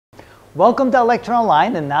Welcome to Lecture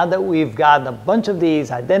Online, and now that we've got a bunch of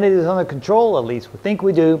these identities under control, at least we think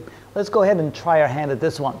we do, let's go ahead and try our hand at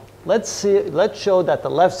this one. Let's show that the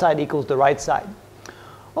left side equals the right side.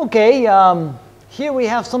 Okay, here we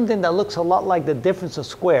have something that looks a lot like the difference of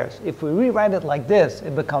squares. If we rewrite it like this,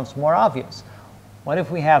 it becomes more obvious. What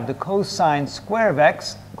if we have the cosine square of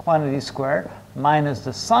x, quantity square, minus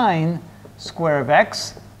the sine square of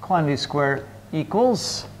x, quantity square,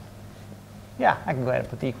 equals, yeah, I can go ahead and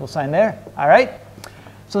put the equal sign there. All right.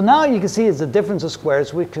 So now you can see it's the difference of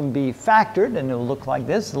squares which can be factored, and it will look like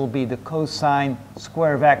this. It will be the cosine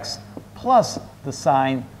square of x plus the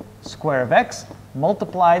sine square of x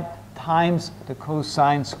multiplied times the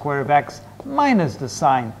cosine square of x minus the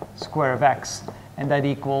sine square of x. And that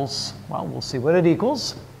equals, well, we'll see what it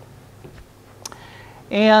equals.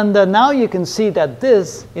 And now you can see that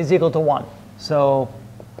this is equal to 1. So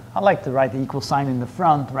I like to write the equal sign in the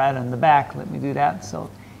front rather than the back. Let me do that.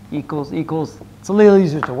 So equals equals. It's a little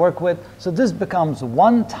easier to work with. So this becomes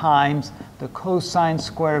 1 times the cosine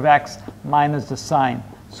square of x minus the sine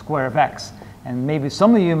square of x. And maybe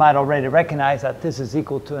some of you might already recognize that this is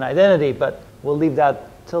equal to an identity, but we'll leave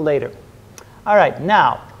that till later. All right,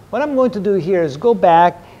 now what I'm going to do here is go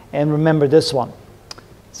back and remember this one.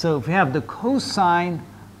 So if we have the cosine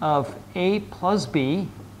of a plus b,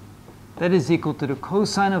 that is equal to the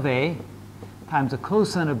cosine of a times the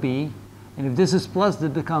cosine of b. And if this is plus,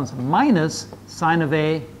 it becomes minus sine of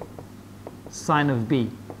a, sine of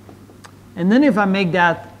b. And then if I make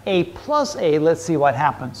that a plus a, let's see what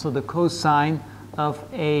happens. So the cosine of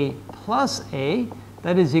a plus a,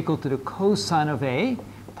 that is equal to the cosine of a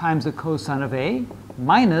times the cosine of a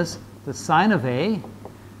minus the sine of a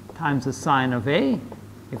times the sine of a.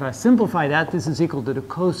 If I simplify that, this is equal to the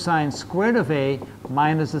cosine squared of a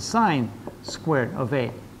minus the sine squared of a,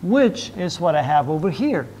 which is what I have over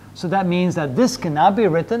here. So that means that this cannot be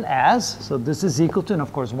written as, so this is equal to, and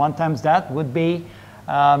of course 1 times that would be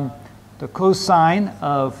the cosine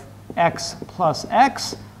of x plus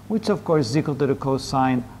x, which of course is equal to the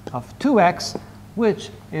cosine of 2x, which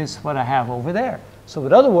is what I have over there. So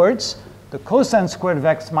in other words, the cosine squared of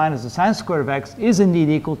x minus the sine squared of x is indeed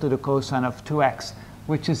equal to the cosine of 2x,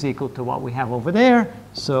 which is equal to what we have over there.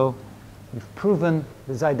 So we've proven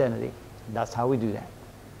this identity. That's how we do that.